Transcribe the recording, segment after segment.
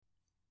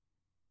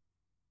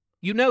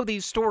You know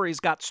these stories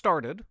got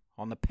started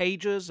on the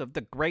pages of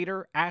the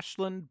Greater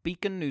Ashland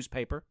Beacon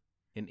newspaper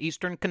in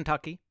eastern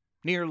Kentucky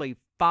nearly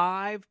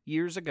 5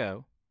 years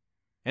ago,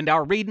 and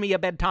our Read Me a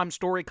Bedtime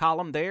Story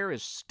column there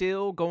is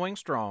still going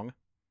strong.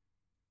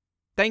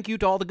 Thank you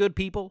to all the good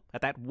people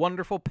at that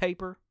wonderful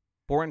paper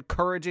for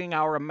encouraging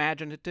our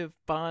imaginative,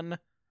 fun,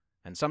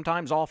 and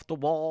sometimes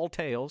off-the-wall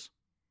tales.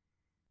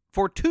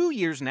 For 2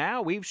 years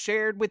now, we've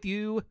shared with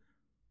you,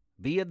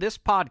 via this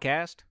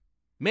podcast,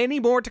 many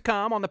more to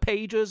come on the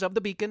pages of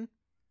the Beacon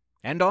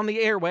and on the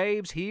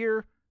airwaves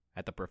here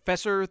at the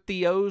Professor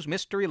Theo's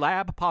Mystery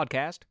Lab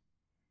podcast.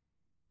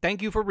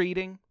 Thank you for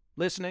reading,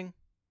 listening.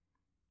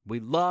 We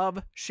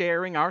love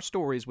sharing our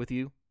stories with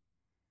you.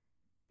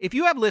 If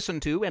you have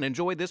listened to and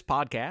enjoyed this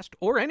podcast,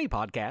 or any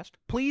podcast,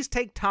 please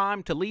take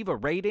time to leave a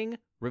rating,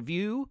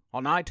 review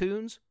on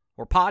iTunes,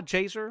 or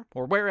Podchaser,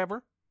 or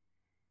wherever.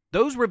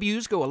 Those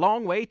reviews go a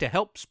long way to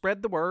help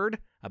spread the word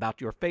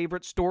about your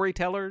favorite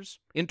storytellers,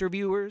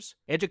 interviewers,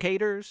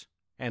 educators,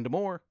 and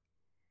more.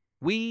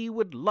 We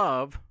would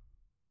love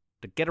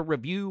to get a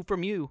review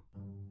from you.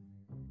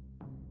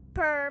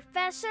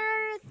 Professor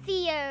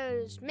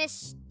Theo's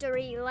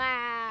Mystery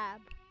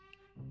Lab.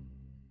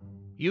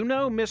 You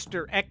know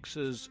Mr.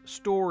 X's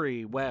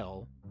story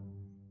well.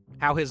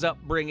 How his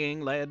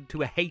upbringing led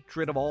to a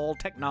hatred of all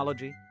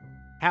technology.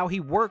 How he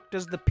worked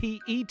as the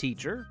PE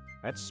teacher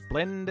at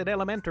Splendid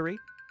Elementary.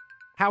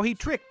 How he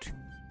tricked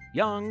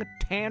young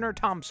Tanner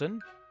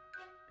Thompson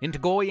into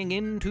going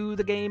into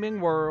the gaming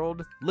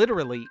world,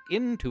 literally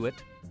into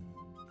it,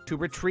 to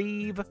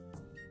retrieve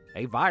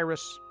a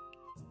virus.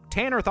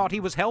 Tanner thought he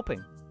was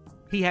helping.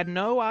 He had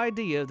no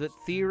idea that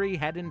Theory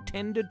had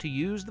intended to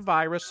use the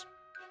virus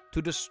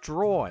to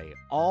destroy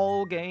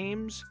all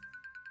games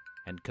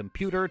and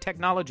computer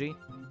technology.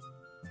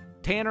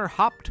 Tanner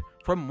hopped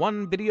from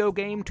one video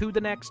game to the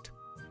next,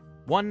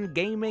 one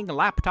gaming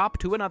laptop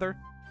to another,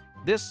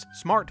 this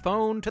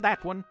smartphone to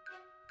that one,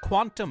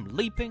 quantum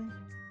leaping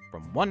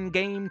from one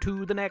game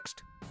to the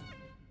next,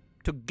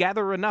 to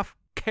gather enough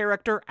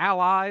character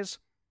allies,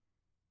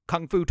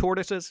 kung fu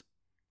tortoises,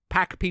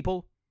 pack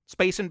people,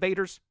 space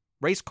invaders,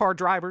 race car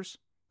drivers,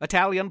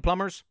 Italian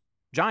plumbers,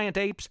 giant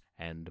apes,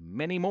 and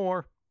many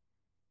more,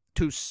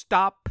 to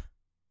stop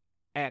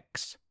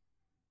X,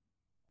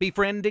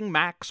 befriending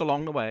Max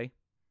along the way.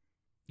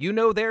 You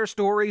know their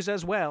stories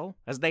as well,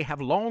 as they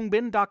have long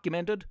been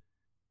documented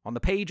on the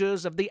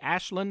pages of the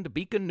Ashland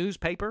Beacon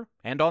newspaper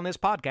and on this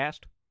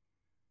podcast.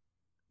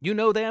 You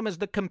know them as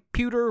the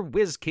Computer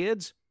Whiz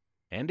Kids,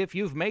 and if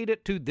you've made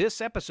it to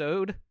this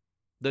episode,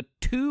 the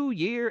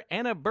 2-year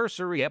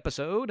anniversary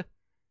episode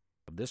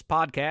of this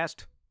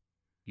podcast,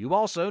 you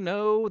also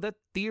know that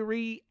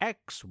Theory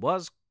X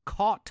was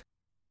caught.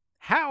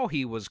 How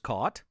he was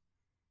caught,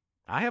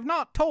 I have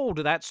not told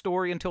that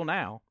story until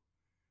now.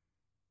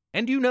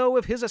 And you know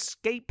of his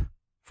escape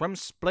from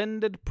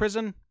Splendid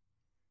Prison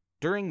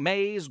during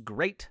May's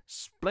great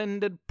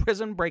Splendid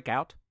Prison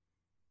breakout.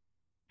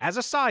 As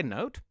a side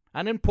note,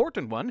 an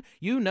important one,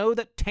 you know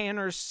that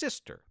Tanner's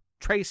sister,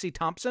 Tracy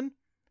Thompson,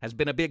 has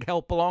been a big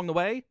help along the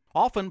way,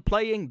 often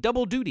playing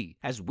double duty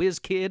as Whiz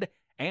Kid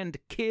and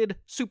Kid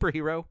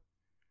Superhero.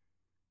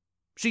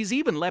 She's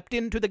even leapt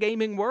into the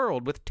gaming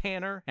world with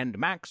Tanner and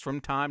Max from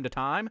time to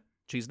time.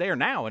 She's there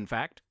now, in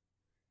fact.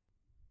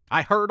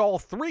 I heard all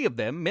 3 of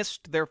them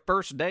missed their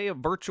first day of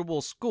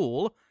virtual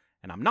school,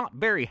 and I'm not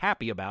very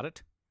happy about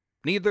it.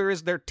 Neither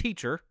is their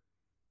teacher,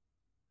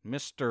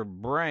 Mr.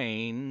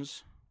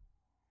 Brains.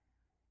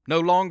 No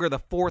longer the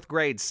 4th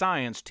grade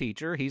science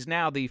teacher, he's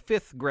now the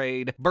 5th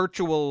grade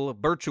virtual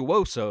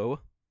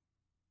virtuoso,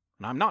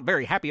 and I'm not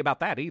very happy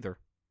about that either.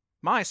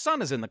 My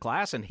son is in the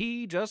class, and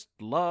he just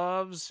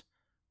loves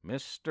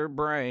Mr.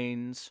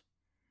 Brains.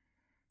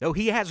 Though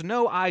he has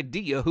no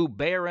idea who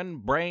Baron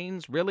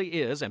Brains really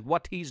is and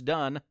what he's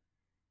done.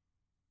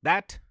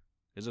 That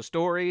is a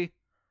story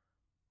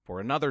for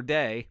another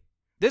day.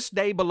 This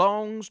day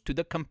belongs to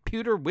the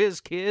Computer Whiz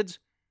Kids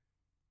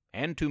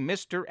and to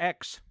Mr.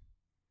 X,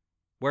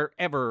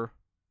 wherever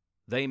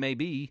they may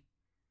be.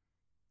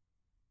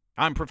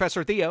 I'm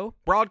Professor Theo,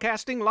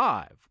 broadcasting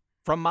live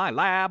from my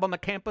lab on the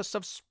campus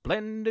of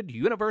Splendid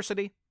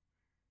University,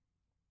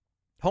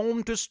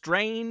 home to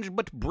strange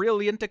but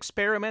brilliant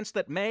experiments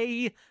that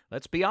may,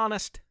 let's be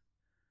honest,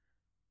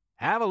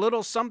 have a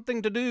little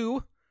something to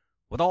do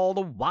with all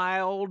the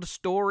wild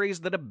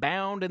stories that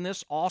abound in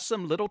this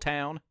awesome little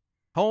town,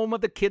 home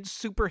of the kids'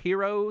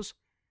 superheroes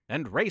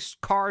and race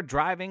car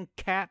driving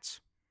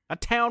cats, a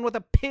town with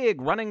a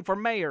pig running for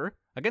mayor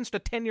against a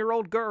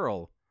 10-year-old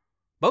girl,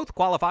 both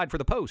qualified for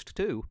the post,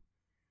 too.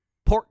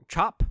 Pork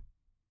Chop,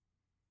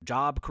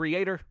 job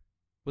creator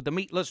with the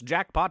Meatless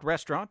Jackpot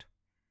restaurant,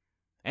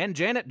 and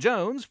Janet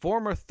Jones,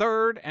 former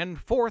 3rd and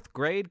 4th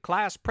grade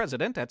class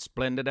president at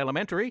Splendid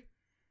Elementary.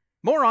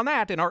 More on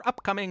that in our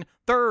upcoming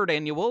 3rd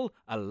annual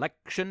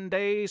Election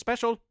Day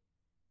special,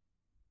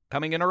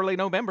 coming in early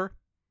November.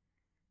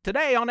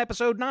 Today on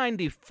episode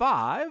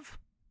 95,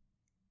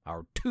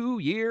 our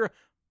 2-year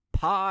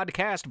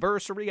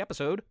podcast-versary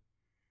episode,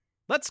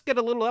 let's get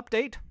a little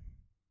update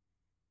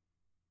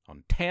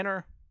on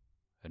Tanner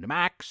and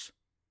Max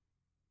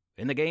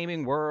in the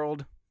gaming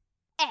world.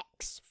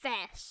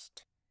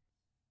 X-Fest.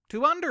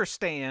 To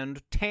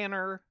understand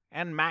Tanner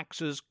and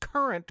Max's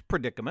current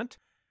predicament,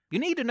 you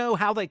need to know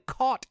how they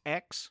caught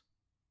X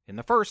in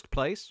the first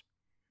place,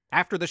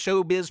 after the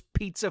Showbiz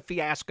Pizza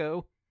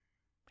fiasco,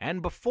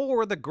 and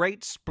before the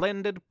great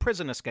splendid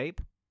prison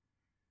escape.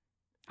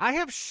 I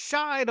have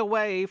shied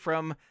away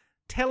from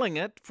telling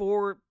it,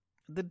 for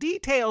the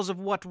details of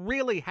what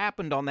really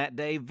happened on that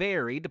day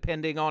vary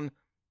depending on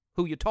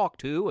who you talk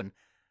to, and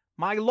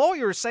my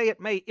lawyers say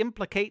it may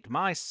implicate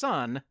my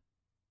son,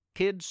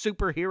 kid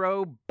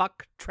superhero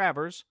Buck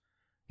Travers,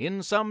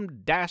 in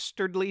some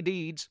dastardly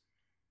deeds.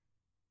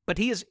 But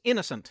he is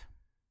innocent,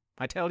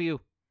 I tell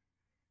you.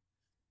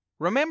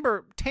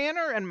 Remember,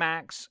 Tanner and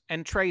Max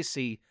and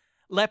Tracy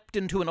leapt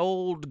into an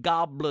old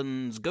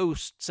goblins,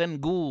 ghosts,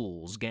 and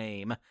ghouls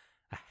game,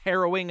 a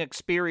harrowing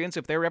experience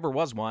if there ever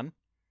was one.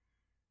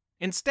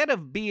 Instead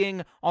of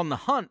being on the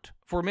hunt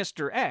for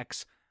Mr.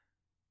 X,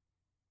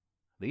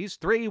 these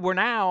three were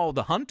now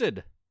the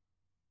hunted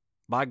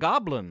by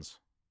goblins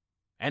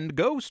and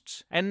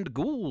ghosts and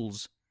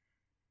ghouls.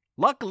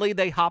 Luckily,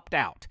 they hopped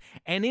out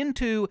and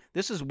into,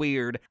 this is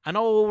weird, an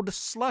old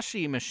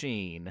slushy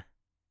machine.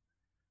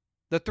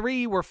 The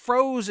three were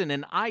frozen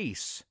in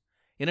ice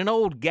in an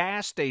old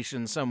gas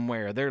station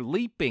somewhere, their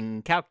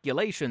leaping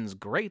calculations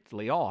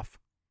greatly off.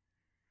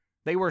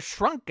 They were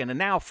shrunken and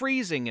now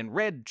freezing in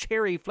red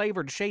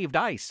cherry-flavored shaved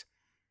ice.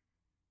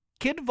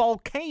 Kid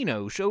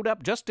Volcano showed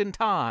up just in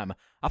time,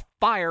 a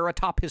fire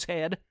atop his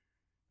head,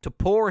 to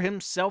pour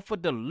himself a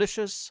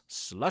delicious,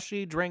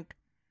 slushy drink.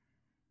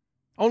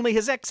 Only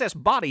his excess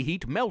body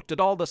heat melted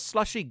all the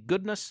slushy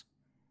goodness,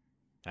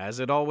 as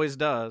it always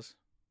does,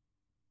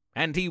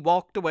 and he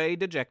walked away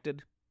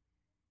dejected.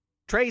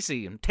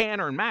 Tracy and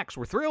Tanner and Max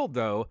were thrilled,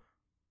 though.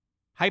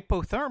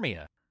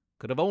 Hypothermia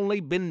could have only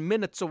been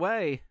minutes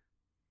away.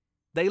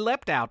 They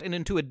leapt out and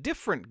into a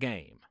different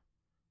game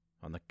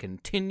on the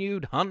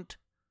continued hunt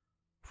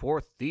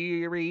for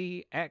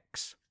Theory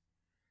X.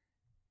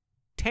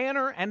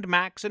 Tanner and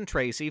Max and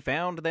Tracy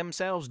found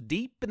themselves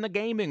deep in the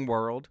gaming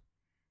world.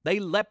 They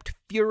leapt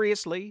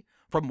furiously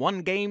from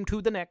one game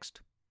to the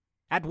next.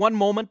 At one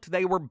moment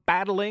they were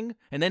battling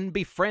and then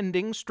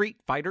befriending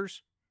street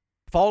fighters,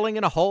 falling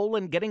in a hole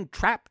and getting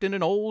trapped in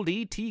an old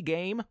E.T.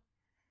 game.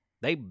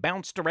 They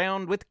bounced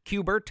around with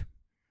Q*bert,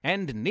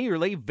 and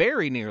nearly,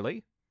 very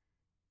nearly,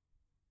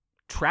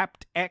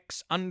 trapped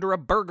X under a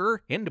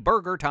burger in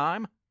Burger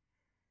Time.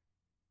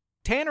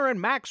 Tanner and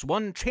Max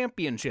won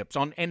championships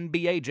on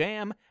NBA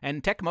Jam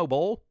and Tecmo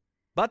Bowl,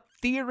 but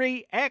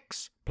Theory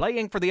X,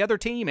 playing for the other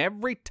team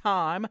every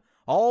time,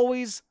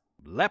 always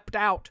leapt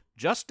out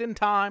just in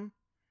time,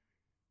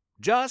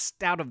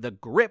 just out of the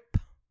grip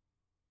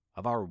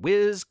of our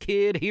whiz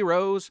kid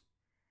heroes.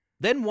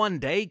 Then one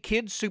day,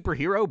 kid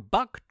superhero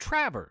Buck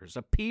Travers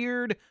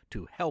appeared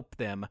to help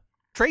them.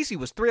 Tracy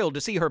was thrilled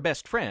to see her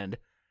best friend,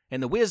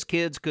 and the whiz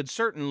kids could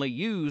certainly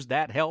use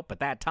that help at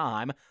that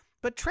time,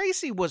 but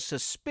Tracy was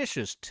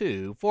suspicious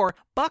too, for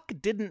Buck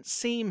didn't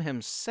seem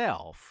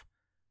himself.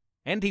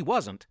 And he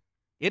wasn't.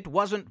 It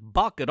wasn't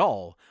Buck at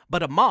all,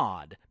 but a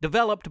mod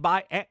developed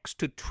by X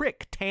to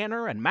trick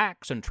Tanner and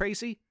Max and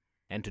Tracy,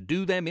 and to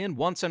do them in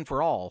once and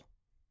for all.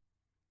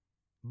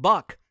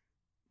 Buck,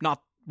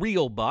 not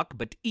real Buck,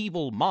 but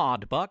evil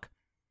mod Buck,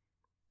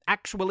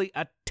 actually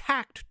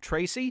attacked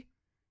Tracy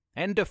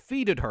and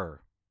defeated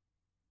her,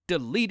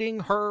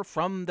 deleting her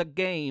from the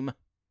game.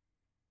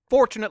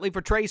 Fortunately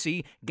for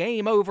Tracy,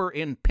 game over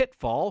in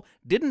Pitfall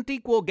didn't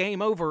equal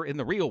game over in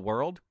the real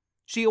world.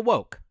 She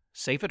awoke,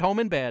 safe at home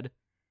in bed,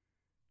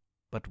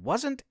 but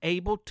wasn't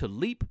able to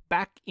leap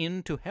back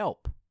in to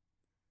help.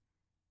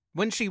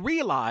 When she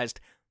realized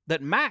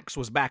that Max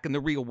was back in the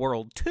real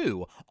world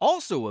too,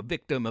 also a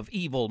victim of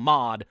evil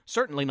mod,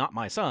 certainly not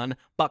my son,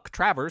 Buck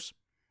Travers,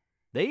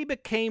 they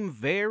became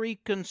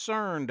very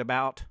concerned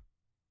about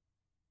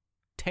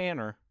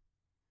Tanner.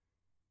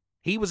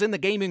 He was in the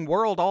gaming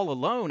world all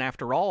alone,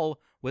 after all,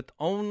 with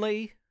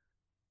only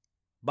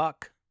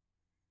Buck.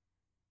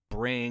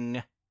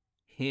 Bring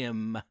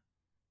him,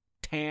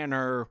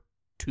 Tanner,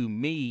 to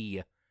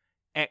me,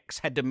 X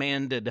had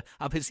demanded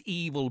of his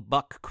evil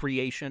Buck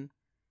creation.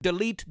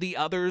 Delete the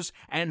others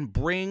and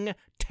bring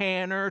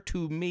Tanner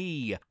to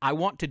me. I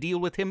want to deal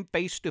with him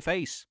face to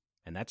face.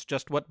 And that's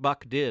just what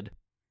Buck did.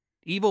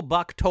 Evil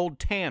Buck told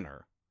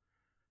Tanner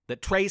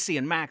that Tracy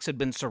and Max had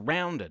been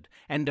surrounded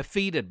and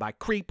defeated by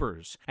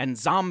creepers and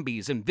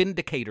zombies and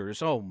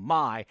vindicators, oh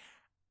my,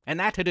 and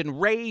that had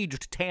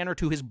enraged Tanner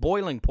to his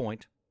boiling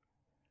point.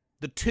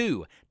 The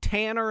two,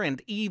 Tanner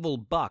and Evil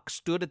Buck,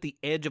 stood at the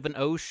edge of an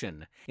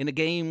ocean in a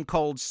game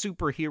called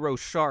Superhero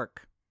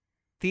Shark.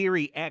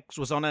 Theory X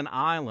was on an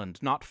island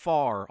not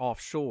far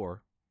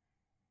offshore.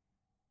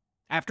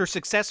 After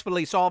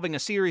successfully solving a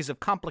series of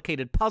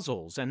complicated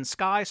puzzles and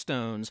sky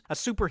stones, a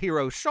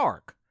superhero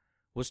shark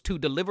was to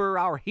deliver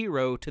our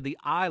hero to the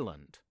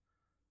island.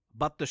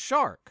 But the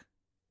shark,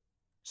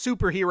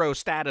 superhero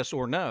status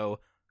or no,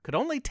 could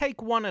only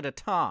take one at a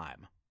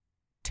time.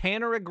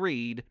 Tanner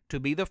agreed to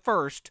be the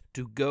first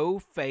to go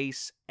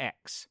face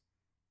X.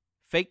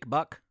 Fake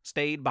Buck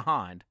stayed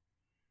behind.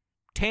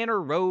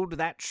 Tanner rode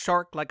that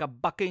shark like a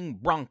bucking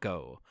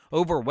bronco,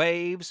 over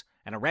waves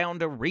and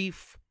around a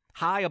reef,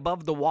 high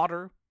above the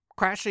water,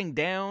 crashing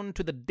down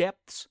to the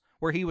depths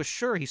where he was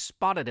sure he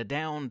spotted a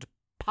downed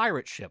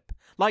pirate ship,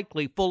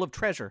 likely full of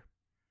treasure.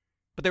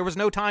 But there was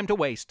no time to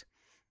waste.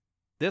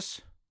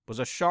 This was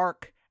a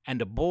shark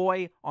and a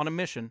boy on a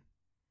mission.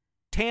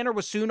 Tanner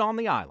was soon on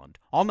the island,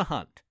 on the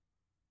hunt.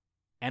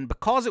 And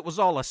because it was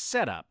all a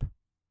setup,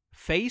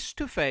 face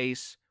to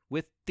face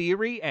with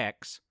Theory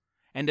X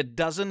and a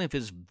dozen of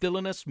his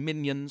villainous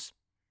minions,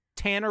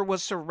 Tanner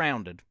was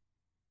surrounded.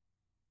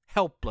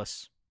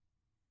 Helpless.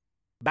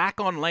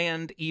 Back on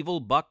land, evil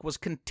Buck was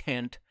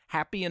content,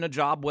 happy in a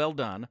job well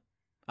done,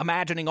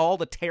 imagining all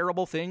the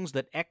terrible things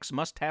that X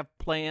must have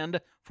planned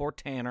for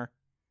Tanner.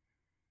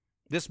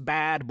 This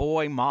bad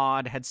boy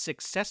Maud had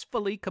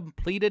successfully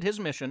completed his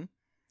mission,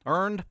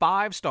 earned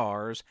 5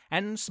 stars,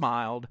 and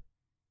smiled.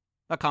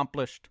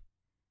 Accomplished.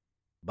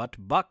 But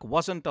Buck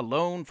wasn't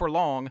alone for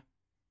long.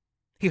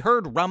 He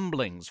heard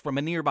rumblings from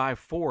a nearby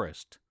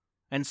forest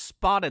and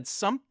spotted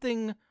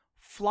something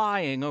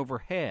flying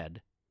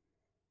overhead.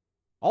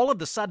 All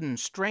of a sudden,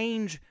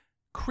 strange,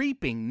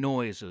 creeping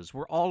noises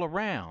were all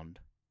around.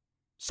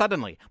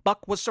 Suddenly,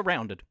 Buck was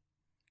surrounded.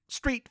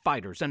 Street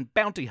fighters and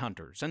bounty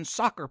hunters and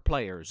soccer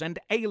players and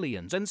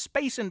aliens and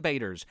space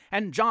invaders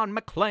and John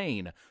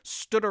McClane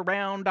stood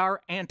around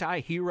our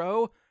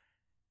anti-hero,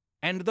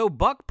 and though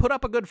Buck put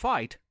up a good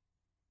fight,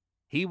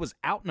 he was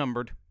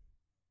outnumbered,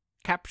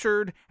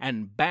 captured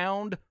and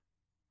bound,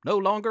 no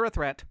longer a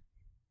threat.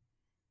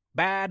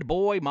 Bad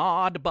boy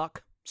Maud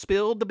Buck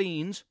spilled the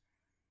beans,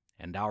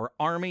 and our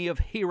army of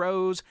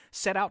heroes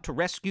set out to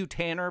rescue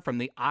Tanner from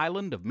the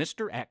island of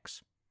Mr.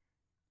 X.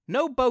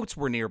 No boats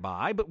were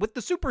nearby, but with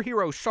the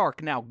superhero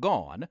shark now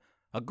gone,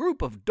 a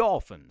group of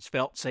dolphins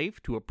felt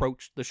safe to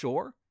approach the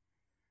shore.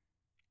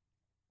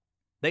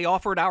 They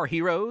offered our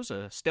heroes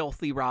a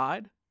stealthy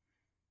ride,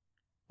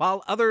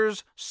 while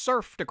others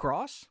surfed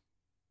across.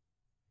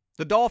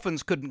 The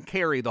dolphins couldn't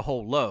carry the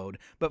whole load,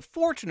 but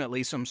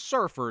fortunately some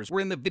surfers were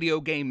in the video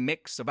game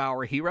mix of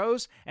our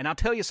heroes, and I'll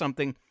tell you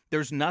something,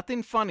 there's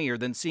nothing funnier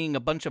than seeing a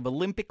bunch of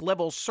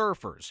Olympic-level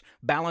surfers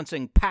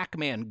balancing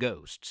Pac-Man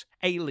ghosts,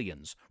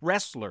 aliens,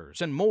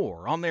 wrestlers, and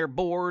more on their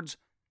boards,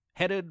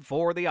 headed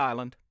for the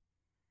island.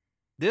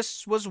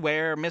 This was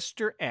where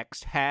Mr.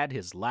 X had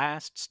his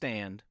last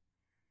stand.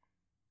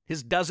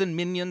 His dozen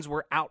minions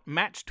were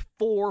outmatched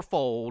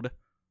 4-fold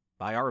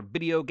by our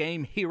video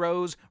game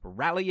heroes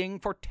rallying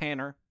for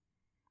Tanner.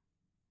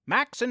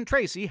 Max and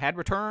Tracy had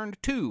returned,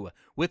 too,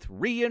 with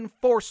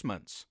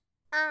reinforcements.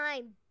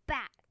 I'm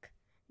back.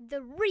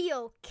 The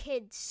real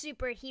kid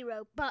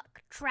superhero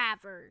Buck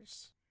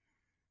Travers.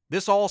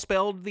 This all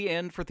spelled the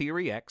end for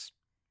Theory X.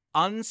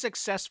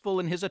 Unsuccessful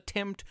in his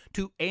attempt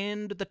to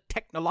end the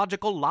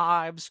technological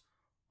lives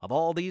of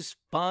all these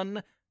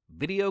fun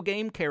video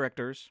game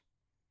characters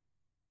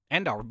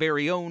and our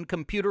very own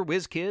computer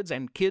whiz kids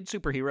and kid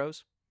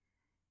superheroes.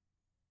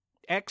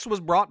 X was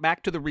brought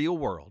back to the real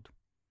world,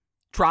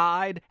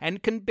 tried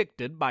and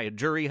convicted by a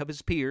jury of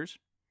his peers,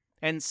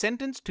 and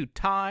sentenced to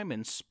time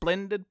in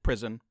splendid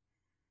prison.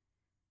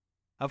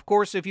 Of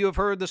course, if you have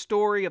heard the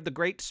story of the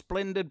great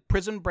splendid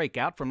prison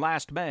breakout from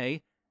last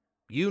May,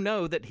 you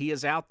know that he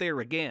is out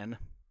there again,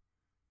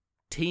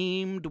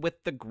 teamed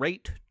with the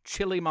great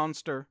chili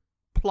monster,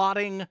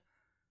 plotting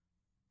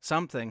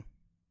something.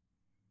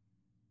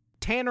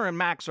 Tanner and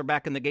Max are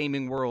back in the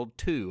gaming world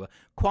too,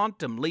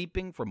 quantum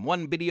leaping from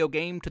one video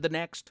game to the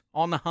next,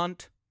 on the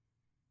hunt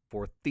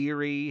for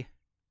Theory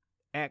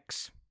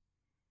X.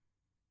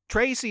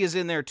 Tracy is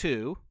in there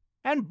too,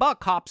 and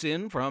Buck hops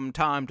in from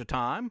time to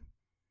time.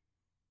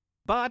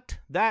 But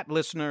that,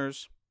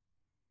 listeners,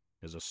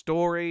 is a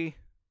story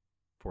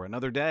for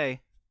another day.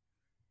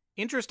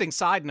 Interesting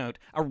side note,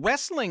 a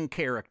wrestling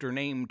character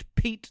named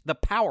Pete the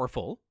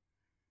Powerful,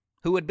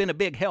 who had been a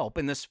big help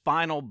in this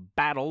final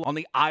battle on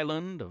the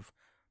island of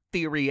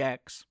Theory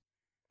X.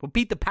 Well,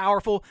 Pete the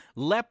Powerful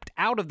leapt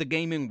out of the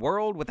gaming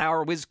world with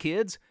our whiz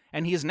kids,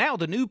 and he is now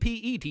the new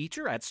PE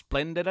teacher at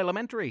Splendid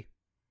Elementary.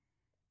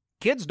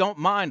 Kids don't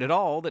mind at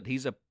all that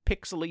he's a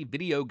pixely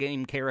video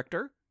game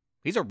character.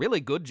 He's a really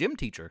good gym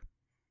teacher.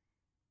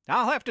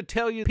 I'll have to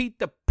tell you Pete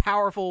the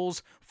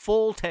Powerful's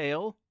full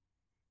tale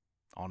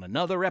on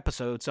another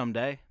episode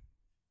someday.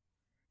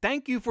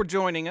 Thank you for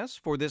joining us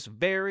for this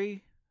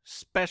very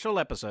special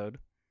episode.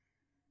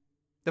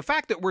 The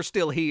fact that we're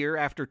still here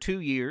after 2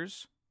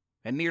 years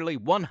and nearly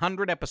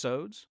 100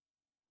 episodes,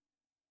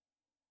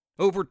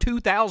 over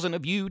 2,000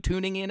 of you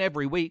tuning in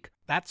every week,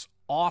 that's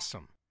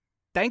awesome.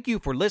 Thank you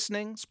for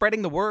listening,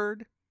 spreading the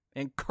word,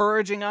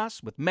 encouraging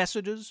us with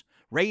messages,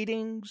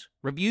 ratings,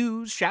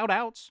 reviews,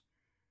 shout-outs,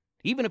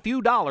 even a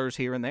few dollars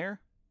here and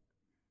there.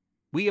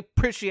 We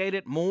appreciate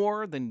it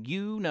more than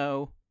you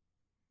know.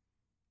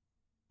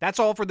 That's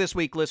all for this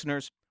week,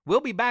 listeners. We'll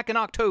be back in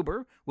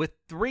October with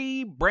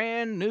 3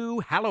 brand new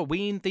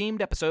Halloween-themed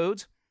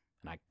episodes,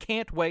 and I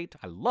can't wait.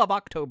 I love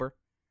October.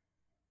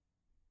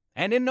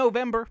 And in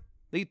November,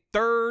 the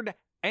 3rd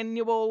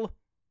annual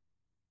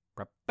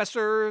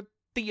Professor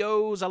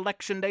Theo's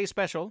Election Day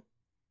special.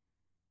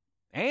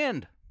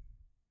 And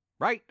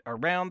right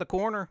around the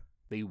corner,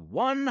 the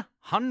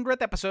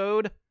 100th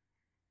episode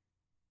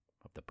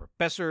of the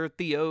Professor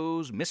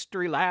Theo's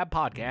Mystery Lab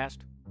podcast.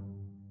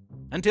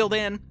 Until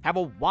then, have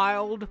a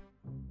wild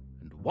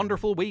and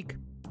wonderful week.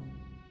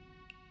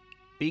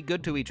 Be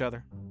good to each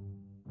other.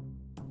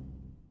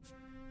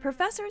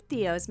 Professor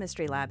Theo's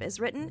Mystery Lab is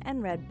written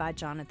and read by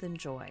Jonathan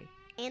Joy.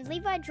 And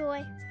Levi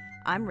Joy.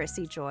 I'm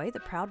Rissy Joy, the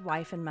proud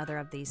wife and mother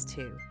of these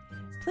two.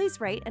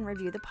 Please rate and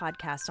review the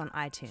podcast on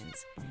iTunes.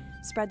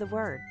 Spread the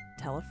word.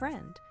 Tell a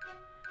friend.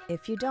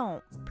 If you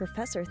don't,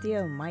 Professor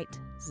Theo might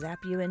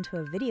zap you into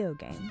a video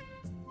game.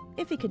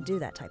 If he could do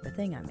that type of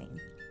thing, I mean.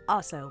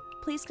 Also,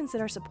 please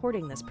consider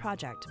supporting this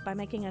project by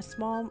making a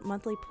small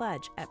monthly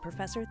pledge at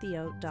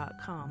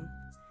ProfessorTheo.com.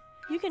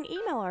 You can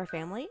email our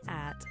family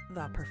at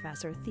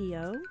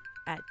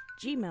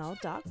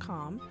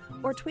theprofessortheo@gmail.com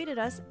or tweet at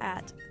us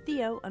at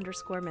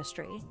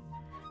Theo_mystery.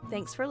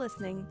 Thanks for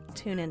listening.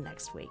 Tune in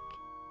next week.